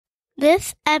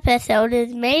This episode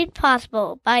is made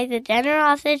possible by the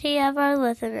generosity of our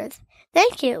listeners.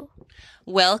 Thank you.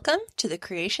 Welcome to the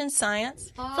Creation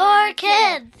Science For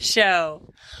Kids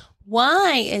show.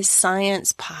 Why is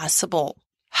science possible?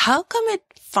 How come it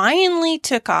finally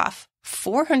took off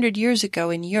 400 years ago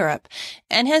in Europe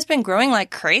and has been growing like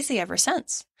crazy ever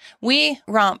since? We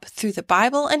romp through the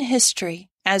Bible and history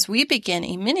as we begin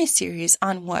a mini-series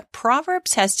on what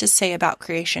Proverbs has to say about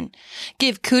creation.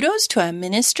 Give kudos to a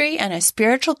ministry and a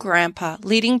spiritual grandpa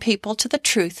leading people to the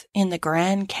truth in the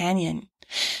Grand Canyon.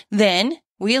 Then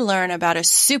we learn about a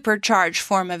supercharged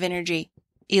form of energy,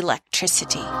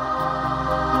 electricity.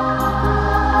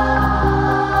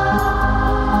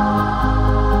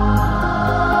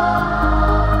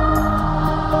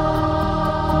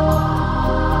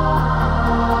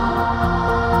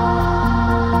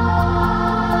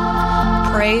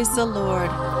 Praise the Lord.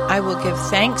 I will give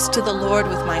thanks to the Lord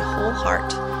with my whole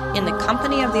heart, in the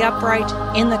company of the upright,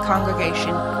 in the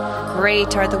congregation.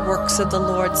 Great are the works of the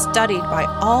Lord, studied by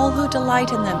all who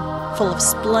delight in them. Full of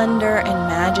splendor and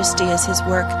majesty is his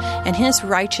work, and his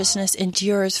righteousness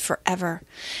endures forever.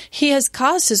 He has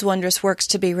caused his wondrous works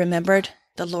to be remembered.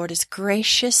 The Lord is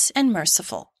gracious and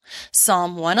merciful.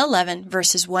 Psalm 111,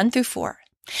 verses 1 through 4.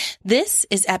 This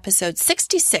is episode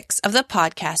 66 of the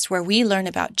podcast where we learn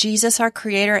about Jesus, our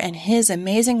Creator, and his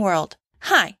amazing world.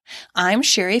 Hi, I'm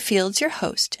Sherry Fields, your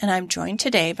host, and I'm joined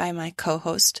today by my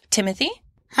co-host, Timothy.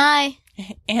 Hi.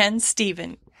 And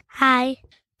Stephen. Hi.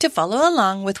 To follow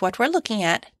along with what we're looking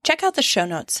at, check out the show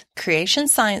notes,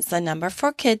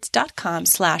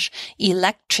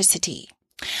 creationscience4kids.com/electricity.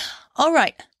 All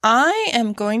right, I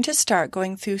am going to start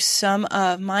going through some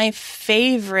of my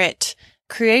favorite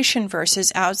creation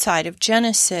verses outside of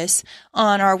Genesis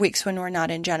on our weeks when we're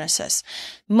not in Genesis.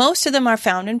 Most of them are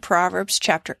found in Proverbs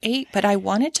chapter 8, but I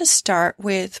wanted to start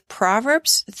with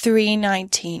Proverbs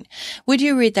 3:19. Would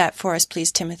you read that for us,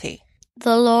 please, Timothy?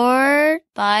 The Lord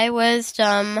by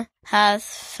wisdom hath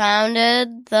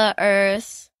founded the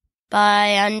earth.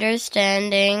 By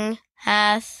understanding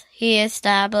hath he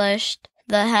established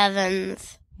the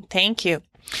heavens. Thank you.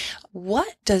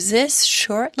 What does this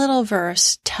short little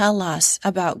verse tell us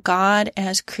about God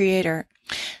as creator?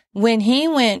 When he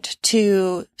went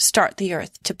to start the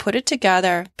earth, to put it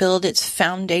together, build its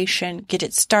foundation, get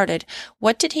it started,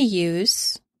 what did he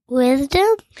use?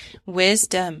 Wisdom?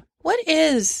 Wisdom. What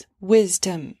is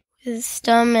wisdom?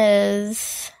 Wisdom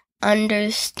is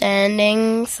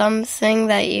understanding something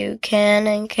that you can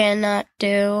and cannot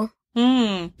do.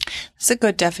 That's a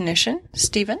good definition.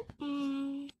 Stephen?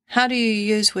 How do you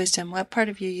use wisdom? What part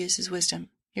of you uses wisdom?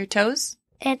 Your toes?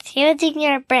 It's using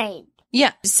your brain.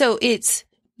 Yeah, so it's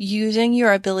using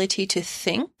your ability to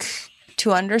think,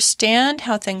 to understand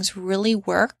how things really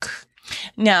work.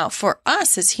 Now, for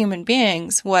us as human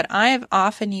beings, what I've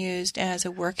often used as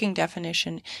a working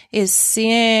definition is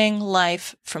seeing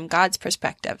life from God's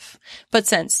perspective. But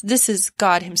since this is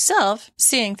God himself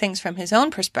seeing things from his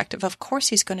own perspective, of course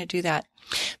he's going to do that.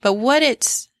 But what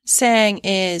it's saying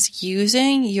is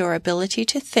using your ability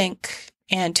to think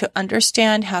and to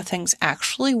understand how things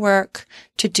actually work,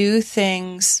 to do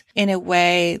things in a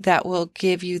way that will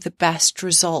give you the best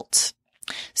results.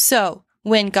 So,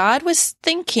 when God was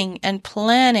thinking and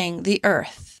planning the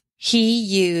earth, he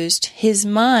used his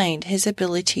mind, his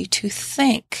ability to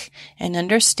think and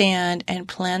understand and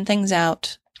plan things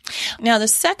out. Now, the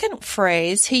second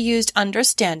phrase, he used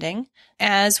understanding.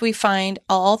 As we find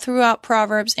all throughout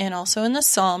Proverbs and also in the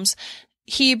Psalms,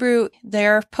 Hebrew,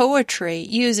 their poetry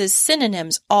uses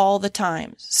synonyms all the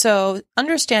time. So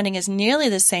understanding is nearly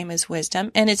the same as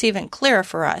wisdom, and it's even clearer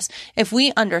for us. If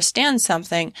we understand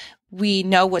something, we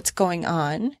know what's going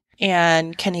on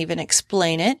and can even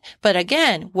explain it. But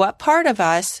again, what part of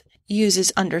us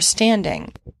uses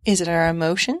understanding? Is it our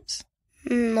emotions?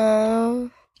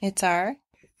 No. It's our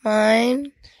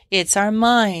mind. It's our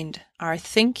mind, our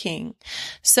thinking.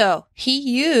 So he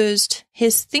used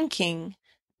his thinking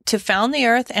to found the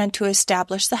earth and to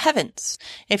establish the heavens.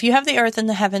 If you have the earth and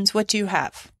the heavens, what do you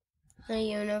have? The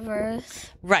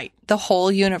universe. Right, the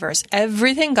whole universe.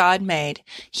 Everything God made,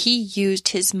 he used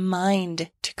his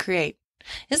mind to create.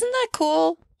 Isn't that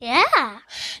cool? Yeah.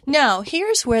 Now,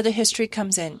 here's where the history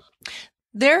comes in.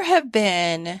 There have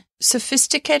been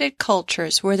sophisticated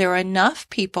cultures where there were enough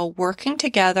people working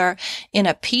together in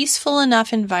a peaceful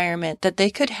enough environment that they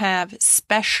could have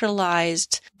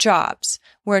specialized jobs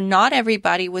where not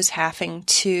everybody was having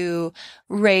to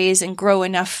raise and grow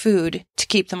enough food to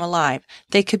keep them alive.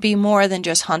 They could be more than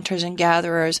just hunters and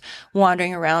gatherers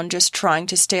wandering around just trying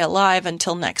to stay alive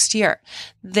until next year.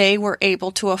 They were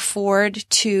able to afford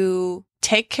to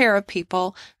take care of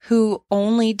people who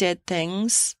only did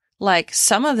things Like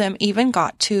some of them even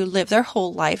got to live their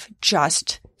whole life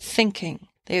just thinking.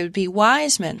 They would be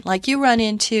wise men. Like you run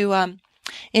into,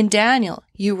 in Daniel,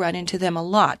 you run into them a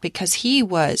lot because he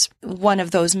was one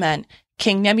of those men.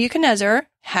 King Nebuchadnezzar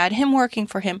had him working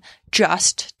for him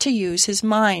just to use his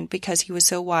mind because he was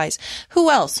so wise. Who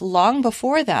else, long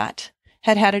before that,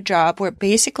 had a job where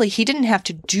basically he didn't have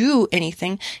to do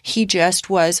anything. He just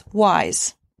was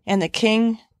wise. And the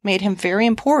king made him very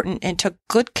important and took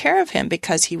good care of him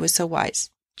because he was so wise.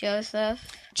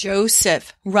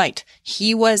 Joseph, right.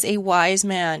 He was a wise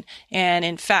man. And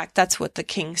in fact, that's what the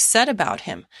king said about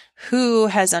him. Who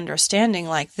has understanding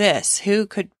like this? Who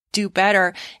could do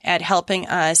better at helping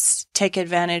us take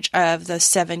advantage of the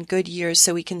 7 good years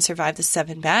so we can survive the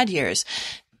 7 bad years?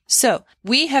 So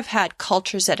we have had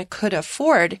cultures that could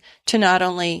afford to not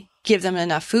only give them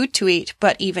enough food to eat,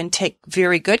 but even take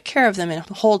very good care of them and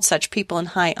hold such people in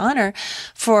high honor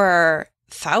for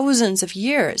thousands of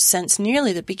years since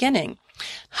nearly the beginning.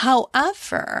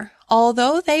 However,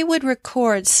 although they would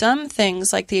record some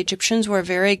things like the Egyptians were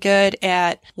very good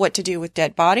at what to do with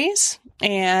dead bodies,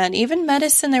 and even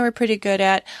medicine they were pretty good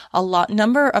at.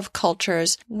 Number of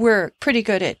cultures were pretty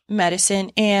good at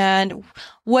medicine. And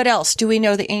what else do we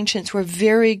know? The ancients were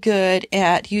very good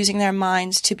at using their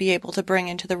minds to be able to bring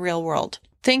into the real world.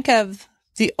 Think of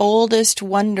the oldest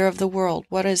wonder of the world.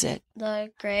 What is it?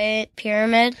 The Great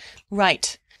Pyramid.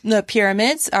 Right. The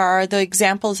pyramids are the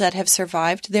examples that have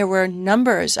survived. There were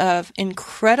numbers of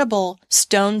incredible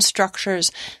stone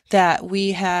structures that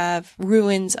we have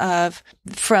ruins of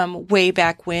from way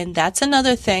back when. That's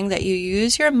another thing, that you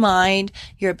use your mind,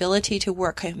 your ability to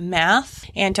work math,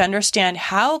 and to understand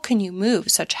how can you move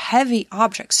such heavy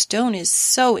objects. Stone is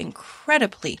so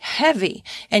incredibly heavy,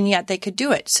 and yet they could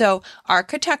do it. So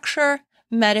architecture,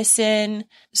 medicine,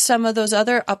 some of those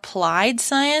other applied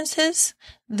sciences,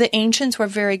 the ancients were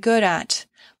very good at.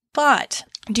 But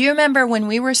do you remember when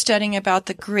we were studying about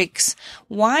the Greeks,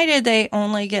 why did they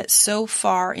only get so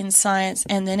far in science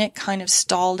and then it kind of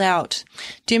stalled out?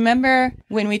 Do you remember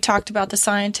when we talked about the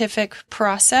scientific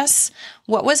process?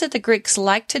 What was it the Greeks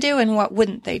liked to do and what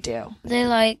wouldn't they do? They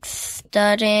like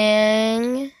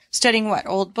studying. Studying what?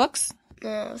 Old books?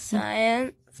 No,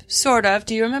 science. Sort of.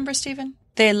 Do you remember, Stephen?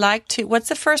 They like to, what's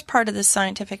the first part of the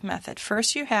scientific method?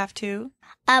 First you have to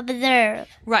observe.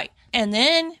 Right. And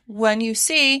then when you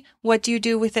see, what do you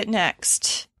do with it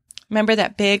next? Remember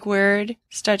that big word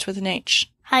starts with an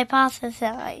H.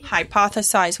 Hypothesize.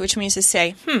 Hypothesize, which means to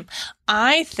say,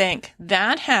 I think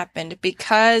that happened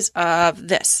because of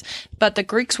this. But the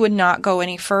Greeks would not go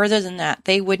any further than that.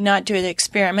 They would not do the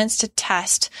experiments to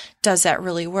test, does that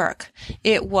really work?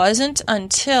 It wasn't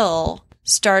until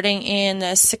starting in the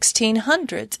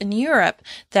 1600s in Europe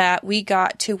that we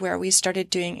got to where we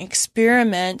started doing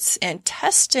experiments and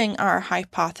testing our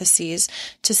hypotheses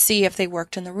to see if they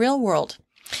worked in the real world.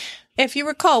 If you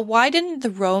recall, why didn't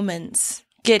the Romans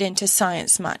get into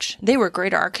science much? They were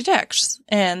great architects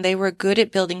and they were good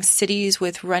at building cities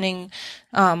with running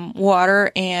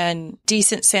water and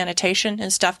decent sanitation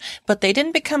and stuff, but they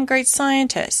didn't become great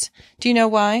scientists. Do you know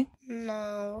why?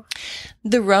 No.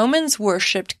 The Romans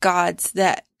worshipped gods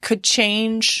that could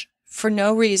change for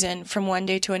no reason from one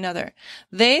day to another.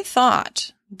 They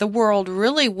thought the world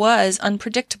really was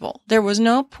unpredictable. There was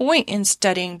no point in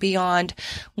studying beyond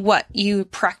what you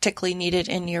practically needed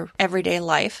in your everyday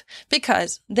life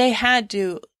because they had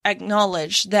to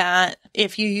acknowledge that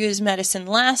if you used medicine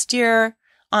last year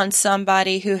on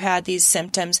somebody who had these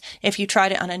symptoms, if you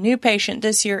tried it on a new patient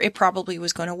this year, it probably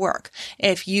was going to work.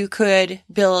 If you could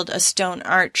build a stone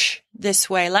arch this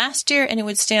way last year and it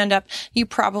would stand up, you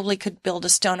probably could build a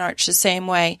stone arch the same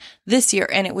way this year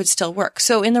and it would still work.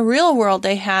 So in the real world,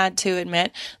 they had to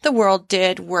admit the world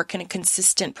did work in a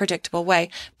consistent, predictable way,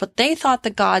 but they thought the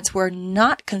gods were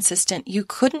not consistent. You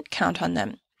couldn't count on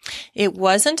them. It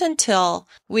wasn't until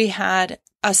we had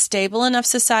a stable enough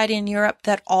society in Europe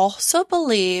that also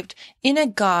believed in a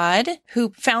God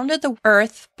who founded the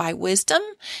earth by wisdom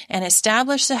and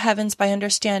established the heavens by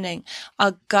understanding.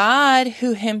 A God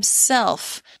who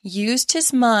himself used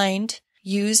his mind,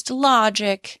 used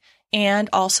logic, and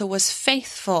also was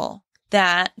faithful,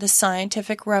 that the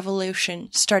scientific revolution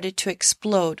started to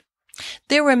explode.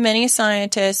 There were many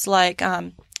scientists like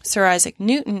Sir Isaac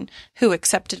Newton who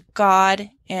accepted God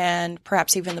and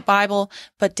perhaps even the Bible,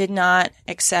 but did not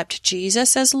accept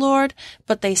Jesus as Lord.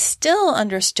 But they still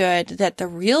understood that the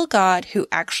real God who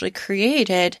actually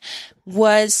created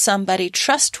was somebody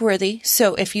trustworthy.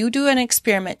 So if you do an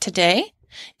experiment today,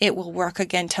 it will work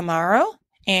again tomorrow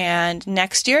and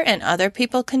next year, and other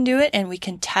people can do it, and we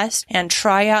can test and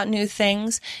try out new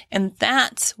things. And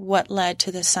that's what led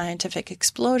to the scientific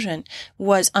explosion,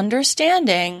 was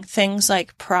understanding things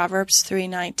like Proverbs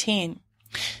 3:19.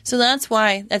 So that's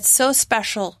why that's so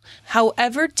special.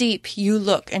 However deep you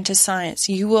look into science,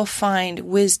 you will find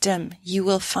wisdom, you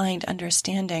will find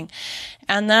understanding.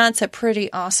 And that's a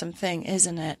pretty awesome thing,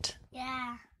 isn't it?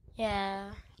 Yeah.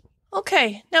 Yeah.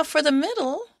 Okay, now for the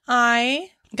middle,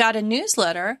 I got a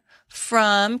newsletter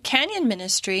from Canyon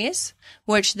Ministries,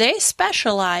 which they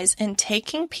specialize in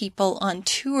taking people on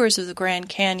tours of the Grand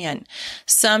Canyon.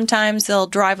 Sometimes they'll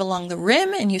drive along the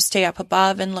rim and you stay up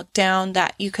above and look down.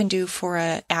 That you can do for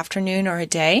an afternoon or a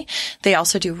day. They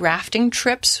also do rafting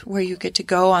trips where you get to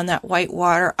go on that white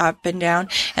water up and down,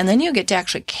 and then you get to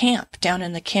actually camp down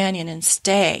in the canyon and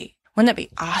stay. Wouldn't that be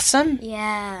awesome?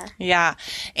 Yeah. Yeah.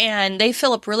 And they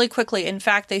fill up really quickly. In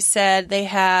fact, they said they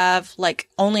have like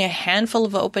only a handful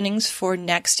of openings for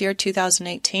next year,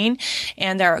 2018.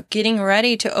 And they're getting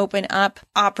ready to open up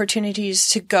opportunities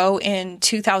to go in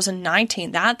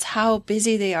 2019. That's how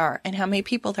busy they are and how many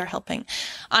people they're helping.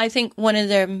 I think one of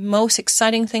their most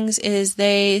exciting things is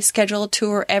they schedule a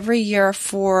tour every year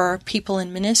for people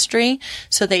in ministry.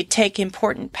 So they take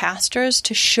important pastors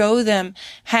to show them,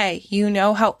 hey, you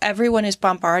know how everyone is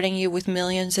bombarding you with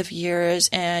millions of years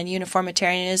and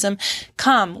uniformitarianism.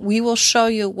 Come, we will show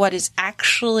you what is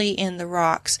actually in the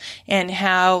rocks and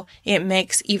how it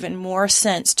makes even more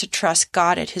sense to trust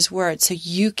God at His word, so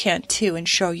you can too, and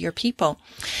show your people.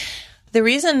 The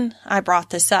reason I brought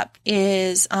this up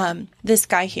is this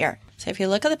guy here. So if you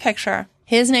look at the picture,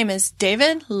 his name is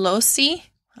David Losi,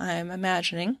 I'm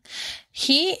imagining.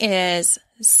 He is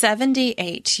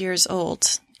 78 years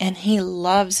old, and he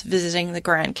loves visiting the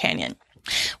Grand Canyon.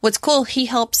 What's cool, he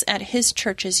helps at his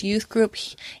church's youth group,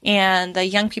 and the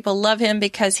young people love him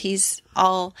because he's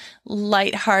all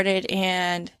lighthearted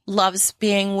and loves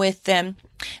being with them.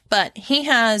 But he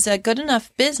has a good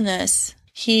enough business.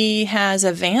 He has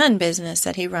a van business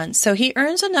that he runs. So he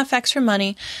earns enough extra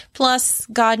money. Plus,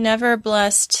 God never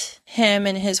blessed him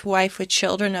and his wife with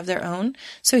children of their own.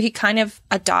 So he kind of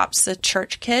adopts the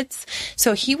church kids.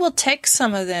 So he will take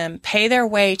some of them, pay their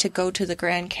way to go to the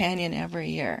Grand Canyon every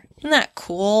year. Isn't that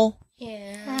cool?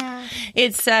 Yeah.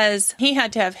 It says he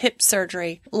had to have hip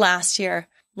surgery last year,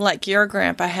 like your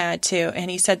grandpa had to. And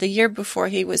he said the year before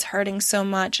he was hurting so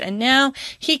much, and now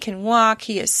he can walk.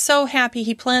 He is so happy.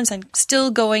 He plans on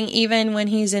still going even when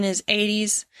he's in his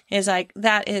 80s. Is like,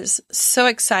 that is so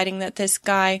exciting that this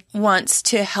guy wants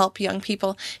to help young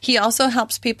people. He also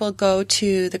helps people go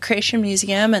to the Creation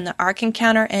Museum and the Ark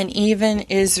Encounter and even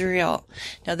Israel.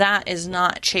 Now that is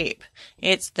not cheap.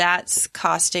 That's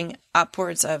costing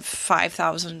upwards of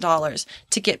 $5,000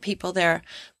 to get people there.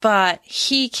 But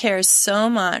he cares so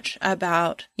much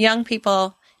about young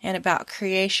people and about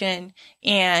creation,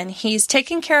 and he's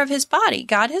taking care of his body.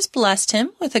 God has blessed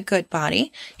him with a good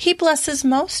body. He blesses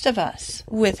most of us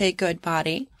with a good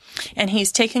body, and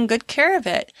he's taken good care of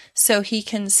it so he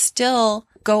can still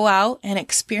go out and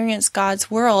experience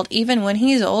God's world even when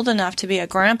he's old enough to be a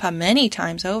grandpa many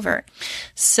times over.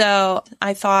 So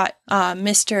I thought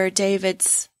Mr.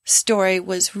 David's story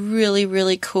was really,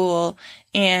 really cool.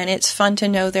 And it's fun to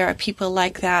know there are people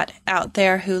like that out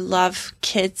there who love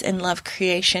kids and love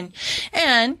creation.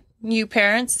 And you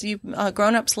parents, you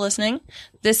grown-ups listening,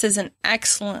 this is an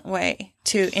excellent way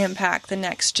to impact the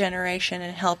next generation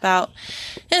and help out.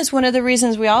 And it's one of the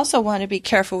reasons we also want to be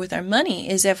careful with our money,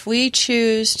 is if we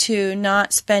choose to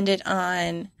not spend it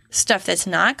on stuff that's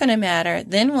not going to matter,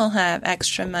 then we'll have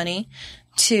extra money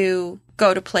to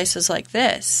go to places like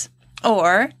this.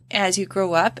 Or, as you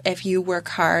grow up, if you work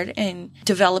hard and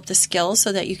develop the skills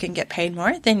so that you can get paid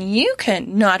more, then you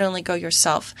can not only go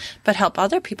yourself, but help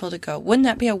other people to go. Wouldn't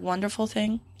that be a wonderful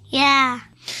thing? Yeah.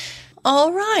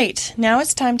 All right. Now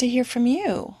it's time to hear from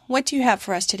you. What do you have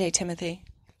for us today, Timothy?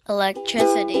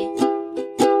 Electricity.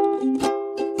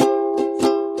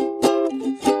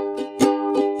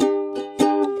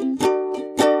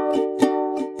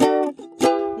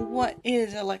 What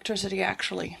is electricity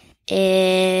actually?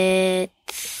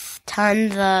 It's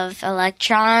tons of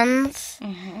electrons,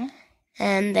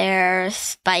 and they're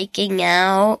spiking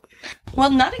out. Well,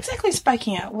 not exactly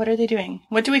spiking out. What are they doing?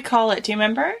 What do we call it? Do you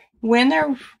remember? When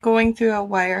they're going through a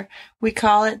wire, we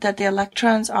call it that the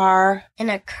electrons are... in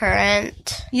a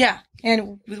current. Yeah.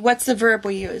 And what's the verb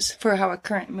we use for how a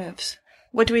current moves?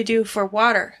 What do we do for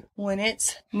water when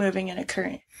it's moving in a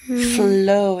current?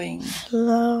 Flowing.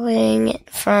 Flowing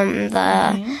from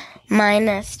the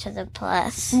minus to the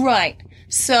plus. Right.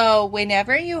 So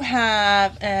whenever you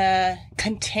have a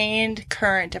contained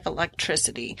current of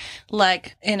electricity,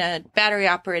 like in a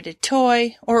battery-operated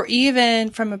toy, or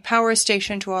even from a power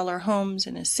station to all our homes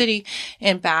in a city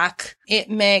and back, it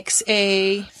makes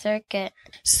a circuit.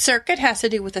 Circuit has to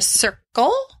do with a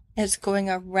circle. It's going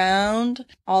around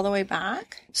all the way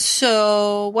back.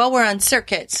 So while we're on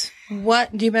circuits, do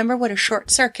you remember what a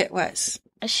short circuit was?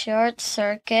 A short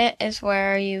circuit is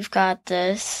where you've got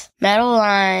this metal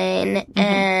line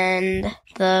and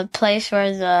the place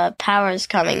where the power is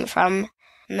coming from.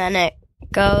 And then it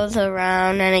goes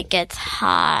around and it gets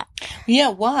hot. Yeah,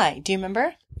 why? Do you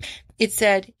remember? It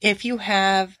said if you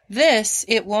have this,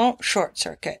 it won't short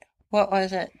circuit. What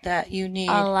was it that you need?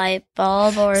 A light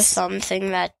bulb or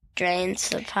something that drains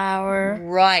the power.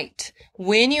 Right.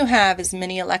 When you have as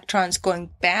many electrons going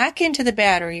back into the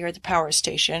battery or the power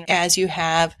station as you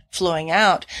have flowing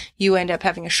out, you end up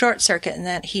having a short circuit, and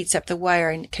that heats up the wire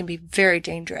and can be very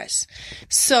dangerous.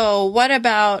 So what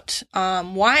about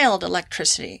wild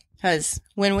electricity? Because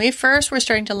when we first were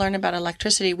starting to learn about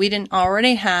electricity, we didn't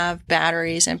already have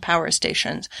batteries and power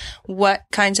stations. What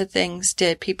kinds of things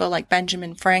did people like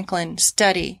Benjamin Franklin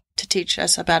study to teach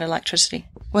us about electricity?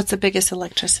 What's the biggest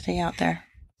electricity out there?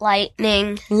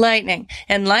 Lightning. Lightning.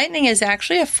 And lightning is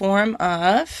actually a form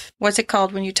of, what's it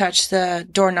called when you touch the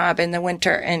doorknob in the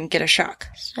winter and get a shock?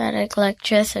 Static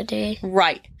electricity.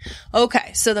 Right.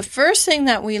 Okay, so the first thing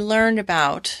that we learned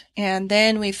about, and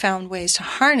then we found ways to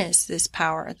harness this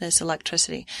power, this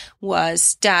electricity, was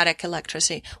static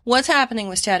electricity. What's happening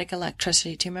with static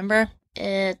electricity? Do you remember?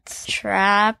 It's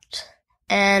trapped.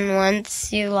 And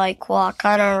once you, walk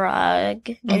on a rug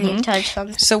and you touch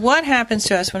something. So what happens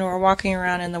to us when we're walking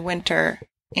around in the winter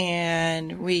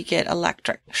and we get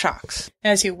electric shocks?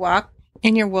 As you walk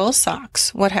in your wool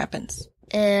socks, what happens?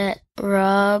 It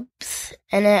rubs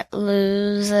and it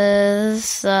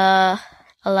loses the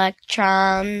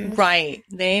electrons. Right.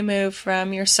 They move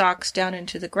from your socks down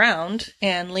into the ground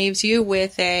and leaves you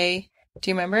with do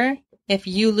you remember? If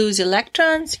you lose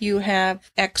electrons, you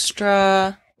have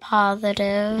extra...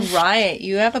 Positive. Right.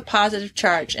 You have a positive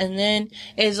charge. And then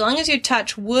as long as you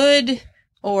touch wood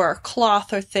or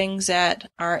cloth or things that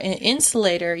are an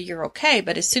insulator, you're okay.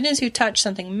 But as soon as you touch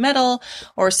something metal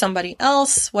or somebody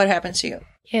else, what happens to you?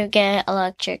 You get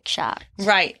electric shock.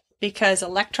 Right. Because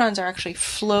electrons are actually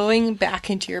flowing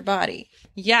back into your body.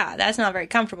 Yeah, that's not very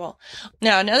comfortable.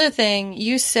 Now, another thing,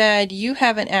 you said you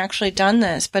haven't actually done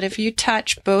this, but if you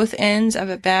touch both ends of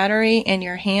a battery and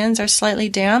your hands are slightly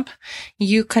damp,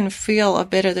 you can feel a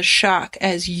bit of the shock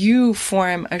as you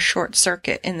form a short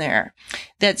circuit in there.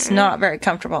 That's not very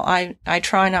comfortable. I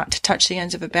try not to touch the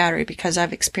ends of a battery because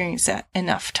I've experienced that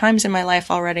enough times in my life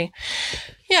already.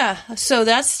 Yeah, so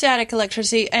that's static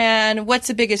electricity. And what's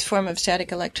the biggest form of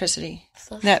static electricity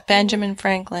that Benjamin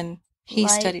Franklin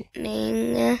studied?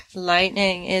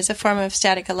 Lightning is a form of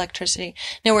static electricity.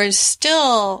 Now, we're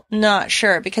still not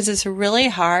sure because it's really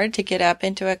hard to get up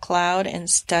into a cloud and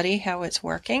study how it's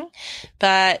working.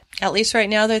 But at least right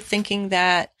now, they're thinking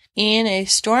that in a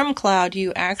storm cloud,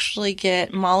 you actually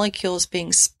get molecules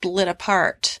being split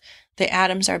apart. The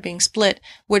atoms are being split,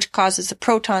 which causes the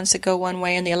protons to go one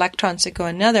way and the electrons to go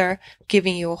another,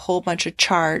 giving you a whole bunch of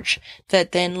charge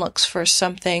that then looks for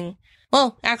something.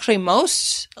 Well, actually,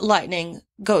 most lightning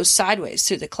goes sideways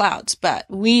through the clouds, but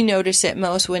we notice it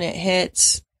most when it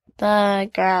hits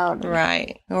the ground.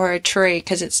 Right. Or a tree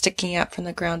because it's sticking out from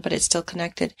the ground, but it's still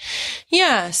connected.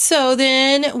 Yeah. So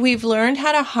then we've learned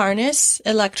how to harness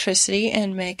electricity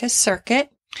and make a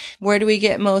circuit. Where do we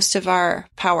get most of our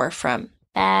power from?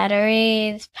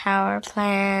 Batteries, power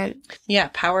plants. Yeah,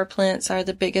 power plants are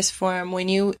the biggest form.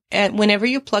 Whenever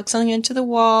you plug something into the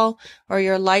wall or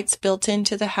your lights built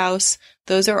into the house,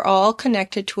 those are all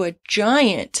connected to a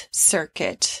giant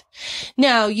circuit.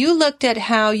 Now, you looked at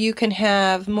how you can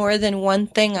have more than one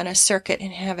thing on a circuit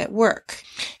and have it work.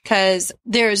 Because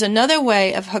there's another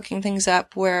way of hooking things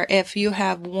up where if you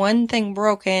have one thing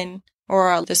broken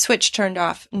or the switch turned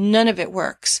off, none of it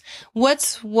works.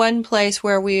 What's one place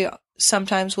where we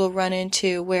sometimes we'll run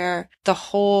into where the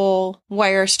whole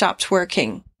wire stops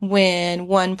working when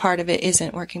one part of it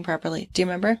isn't working properly? Do you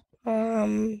remember?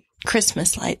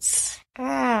 Christmas lights.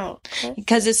 Oh.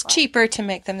 Because it's cheaper to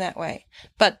make them that way.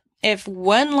 But if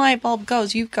one light bulb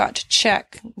goes, you've got to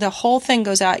check. The whole thing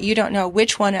goes out. You don't know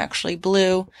which one actually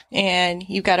blew, and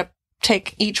you've got to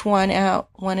take each one out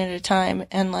one at a time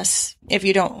if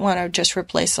you don't want to just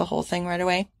replace the whole thing right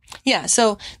away. Yeah,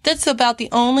 so that's about the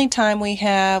only time we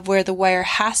have where the wire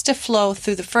has to flow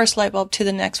through the first light bulb to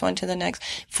the next one to the next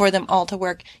for them all to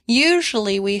work.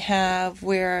 Usually we have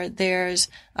where there's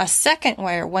a second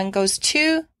wire. One goes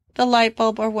to the light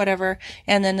bulb or whatever,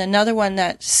 and then another one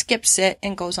that skips it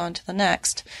and goes on to the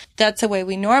next. That's the way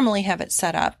we normally have it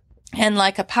set up. And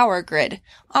like a power grid,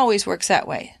 always works that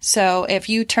way. So if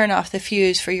you turn off the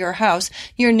fuse for your house,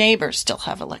 your neighbors still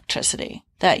have electricity.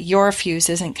 That your fuse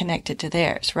isn't connected to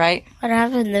theirs, right? What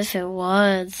happened if it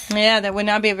was? Yeah, that would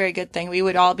not be a very good thing. We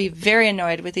would all be very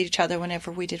annoyed with each other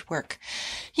whenever we did work.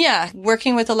 Yeah,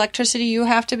 working with electricity, you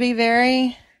have to be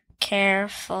very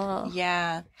careful.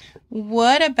 Yeah.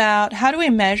 What about, how do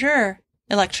we measure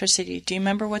electricity? Do you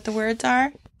remember what the words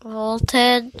are?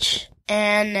 Voltage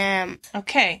and amp.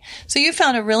 Okay. So you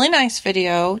found a really nice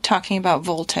video talking about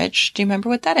voltage. Do you remember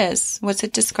what that is? What's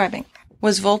it describing?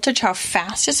 Was voltage how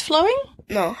fast it's flowing?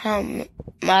 No, how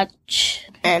much,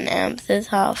 and amps is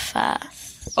how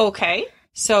fast. Okay.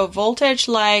 So voltage,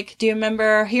 like, do you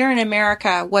remember here in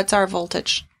America, what's our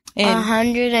voltage?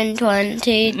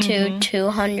 120 to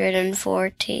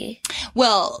 240.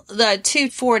 Well, the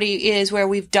 240 is where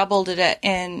we've doubled it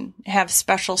and have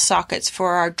special sockets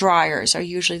for our dryers are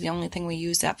usually the only thing we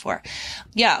use that for.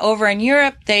 Yeah, over in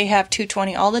Europe, they have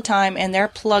 220 all the time, and their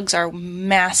plugs are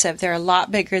massive. They're a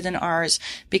lot bigger than ours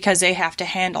because they have to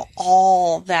handle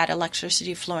all that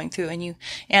electricity flowing through,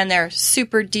 and they're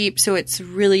super deep, so it's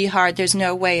really hard. There's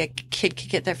no way a kid could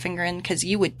get their finger in because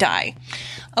you would die.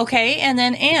 Okay, and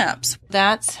then amps.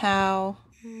 That's how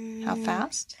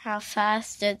fast? How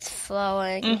fast it's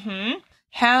flowing. Mm-hmm.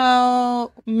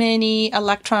 How many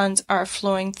electrons are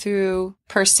flowing through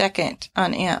per second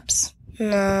on amps?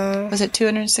 No. Was it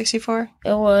 264?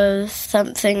 It was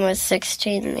something with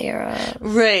 16 zeros.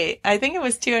 Right. I think it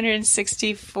was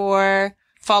 264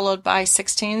 followed by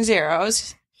 16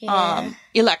 zeros. Yeah.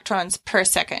 Electrons per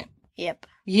second. Yep.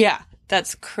 Yeah.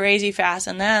 That's crazy fast.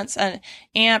 And that's an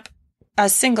amp. A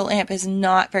single amp is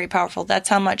not very powerful. That's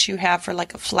how much you have for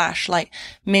like a flashlight.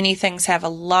 Many things have a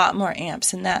lot more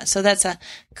amps than that. So that's a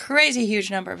crazy huge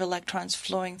number of electrons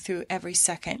flowing through every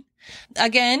second.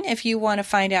 Again, if you want to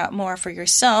find out more for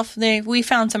yourself, we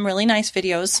found some really nice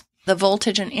videos. The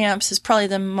voltage in amps is probably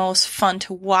the most fun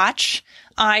to watch.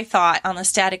 I thought on the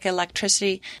static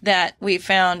electricity that we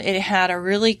found it had a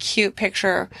really cute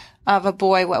picture of a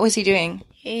boy. What was he doing?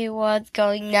 He was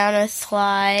going down a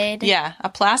slide. Yeah, a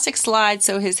plastic slide,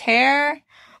 so his hair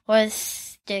was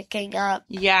sticking up.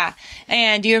 Yeah,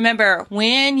 and do you remember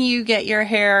when you get your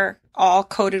hair all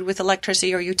coated with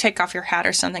electricity or you take off your hat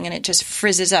or something and it just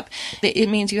frizzes up, it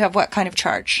means you have what kind of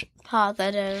charge?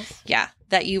 Positive. Yeah,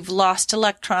 that you've lost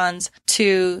electrons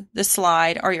to the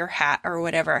slide or your hat or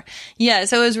whatever. Yeah,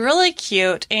 so it was really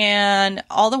cute. And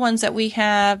all the ones that we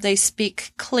have, they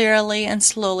speak clearly and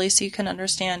slowly so you can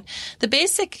understand. The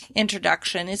basic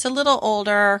introduction is a little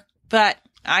older, but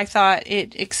I thought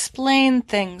it explained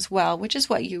things well, which is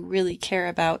what you really care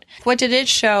about. What did it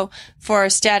show for a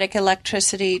static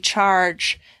electricity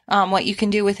charge? What you can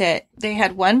do with it. They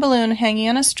had one balloon hanging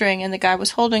on a string and the guy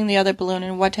was holding the other balloon,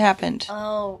 and what happened?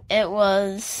 Oh, it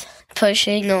was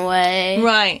pushing away.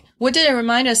 Right. What did it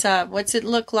remind us of? What's it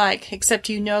look like? Except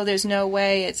there's no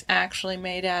way it's actually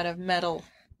made out of metal.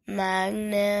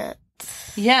 Magnets.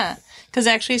 Yeah, because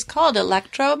actually it's called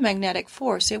electromagnetic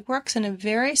force. It works in a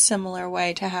very similar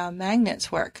way to how magnets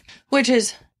work, which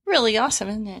is really awesome,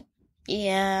 isn't it?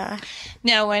 Yeah.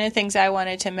 Now, one of the things I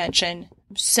wanted to mention,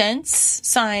 since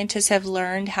scientists have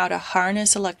learned how to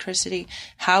harness electricity,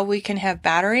 how we can have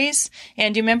batteries,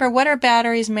 and do you remember what are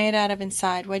batteries made out of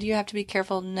inside? Why do you have to be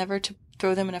careful never to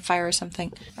throw them in a fire or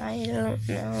something? I don't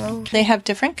know. They have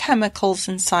different chemicals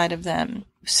inside of them.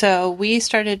 So we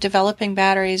started developing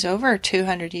batteries over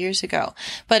 200 years ago.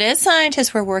 But as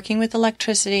scientists, we're working with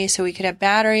electricity so we could have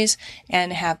batteries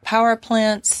and have power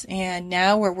plants. And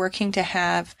now we're working to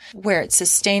have where it's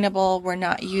sustainable. We're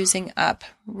not using up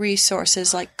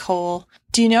resources like coal.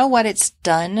 Do you know what it's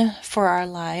done for our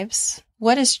lives?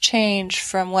 What has changed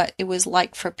from what it was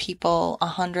like for people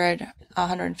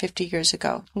 150 years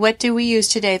ago? What do we use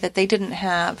today that they didn't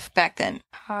have back then?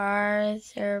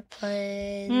 Cars,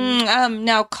 airplanes.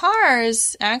 Now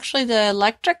cars, actually the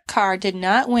electric car did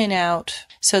not win out.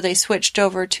 So they switched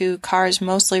over to cars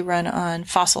mostly run on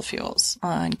fossil fuels,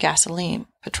 on gasoline,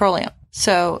 petroleum.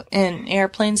 So in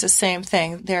airplanes, the same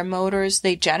thing. Their motors,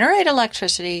 they generate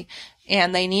electricity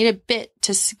and they need a bit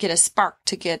to get a spark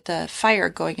to get the fire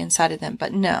going inside of them.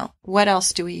 But no. What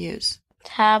else do we use?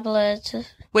 Tablets.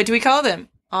 What do we call them?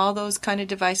 All those kind of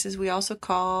devices we also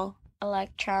call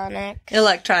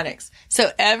electronics.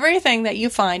 So everything that you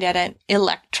find at an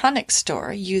electronics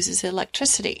store uses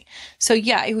electricity. So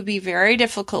yeah, it would be very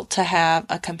difficult to have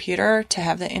a computer, to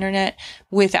have the internet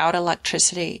without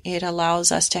electricity. It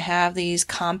allows us to have these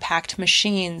compact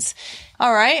machines.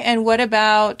 All right. And what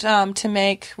about to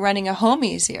make running a home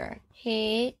easier?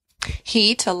 Heat.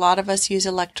 Heat. A lot of us use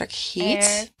electric heat.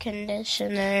 Air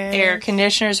conditioners. Air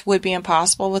conditioners would be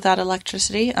impossible without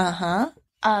electricity.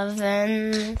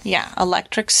 Ovens. Yeah,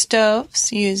 electric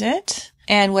stoves use it.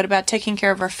 And what about taking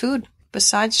care of our food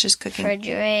besides just cooking?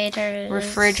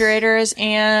 Refrigerators.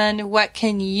 And what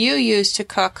can you use to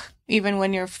cook even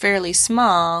when you're fairly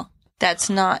small that's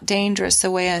not dangerous the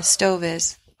way a stove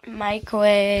is?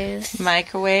 Microwaves.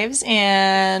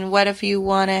 And what if you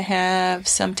want to have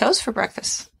some toast for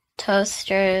breakfast?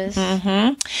 Toasters.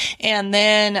 And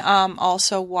then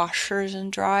also washers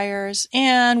and dryers.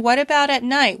 And what about at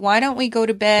night? Why don't we go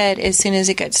to bed as soon as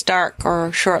it gets dark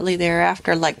or shortly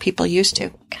thereafter like people used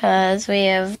to? Because we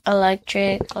have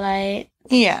electric light.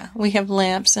 Yeah, we have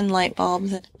lamps and light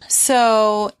bulbs.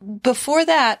 So before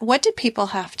that, what did people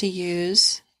have to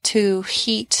use to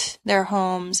heat their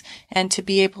homes and to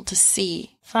be able to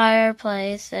see?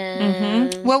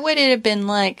 Fireplaces. What would it have been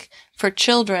like for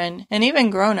children and even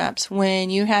grown-ups when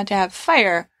you had to have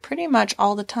fire pretty much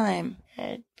all the time?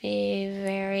 It'd be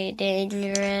very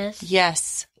dangerous.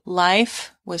 Yes,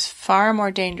 life was far more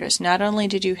dangerous. Not only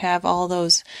did you have all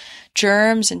those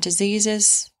germs and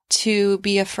diseases to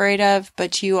be afraid of,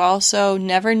 but you also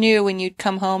never knew when you'd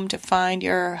come home to find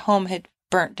your home had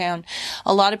burnt down.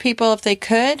 A lot of people, if they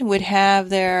could, would have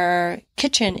their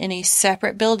kitchen in a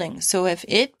separate building. So if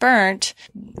it burnt,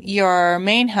 your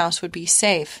main house would be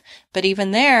safe. But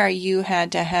even there, you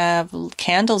had to have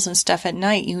candles and stuff at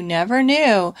night. You never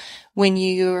knew when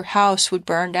your house would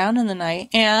burn down in the night.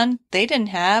 And they didn't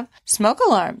have smoke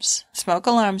alarms. Smoke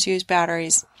alarms use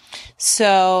batteries.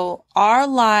 So our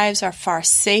lives are far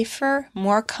safer,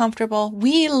 more comfortable.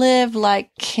 We live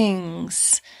like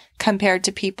kings compared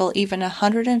to people even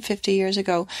 150 years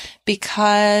ago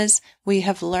because we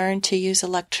have learned to use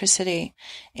electricity,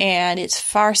 and it's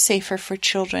far safer for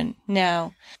children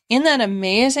now. Isn't that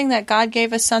amazing that God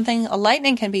gave us something? A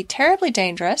lightning can be terribly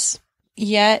dangerous,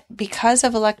 yet because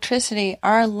of electricity,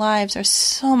 our lives are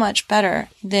so much better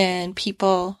than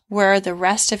people were the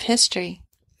rest of history.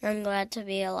 I'm glad to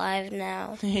be alive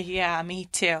now. Yeah, me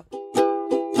too.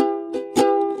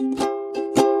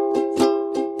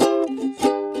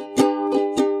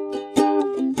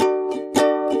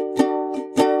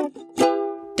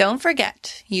 Don't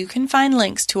forget, you can find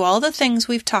links to all the things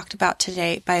we've talked about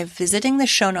today by visiting the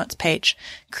show notes page,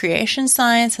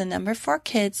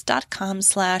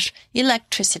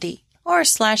 creationscience4kids.com/electricity or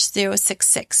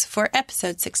 /066 for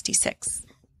episode 66.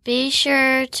 Be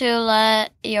sure to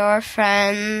let your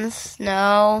friends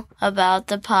know about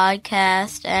the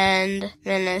podcast and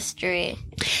ministry.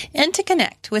 And to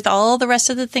connect with all the rest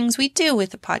of the things we do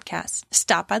with the podcast,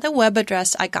 stop by the web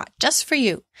address I got just for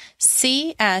you,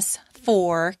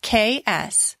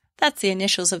 CS4KS, that's the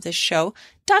initials of this show,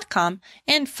 .com,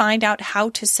 and find out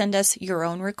how to send us your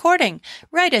own recording.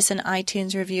 Write us an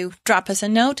iTunes review, drop us a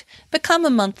note, become a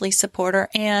monthly supporter,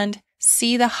 and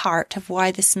see the heart of why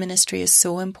this ministry is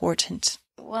so important.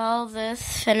 Well,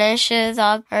 this finishes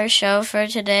up our show for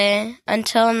today.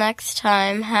 Until next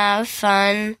time, have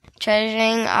fun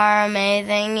treasuring our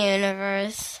amazing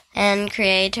universe and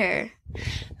Creator.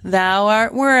 Thou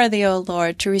art worthy, O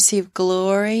Lord, to receive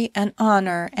glory and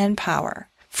honor and power.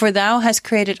 For thou hast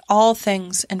created all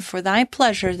things, and for thy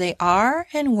pleasure they are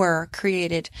and were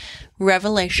created.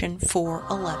 Revelation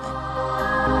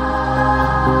 4:11.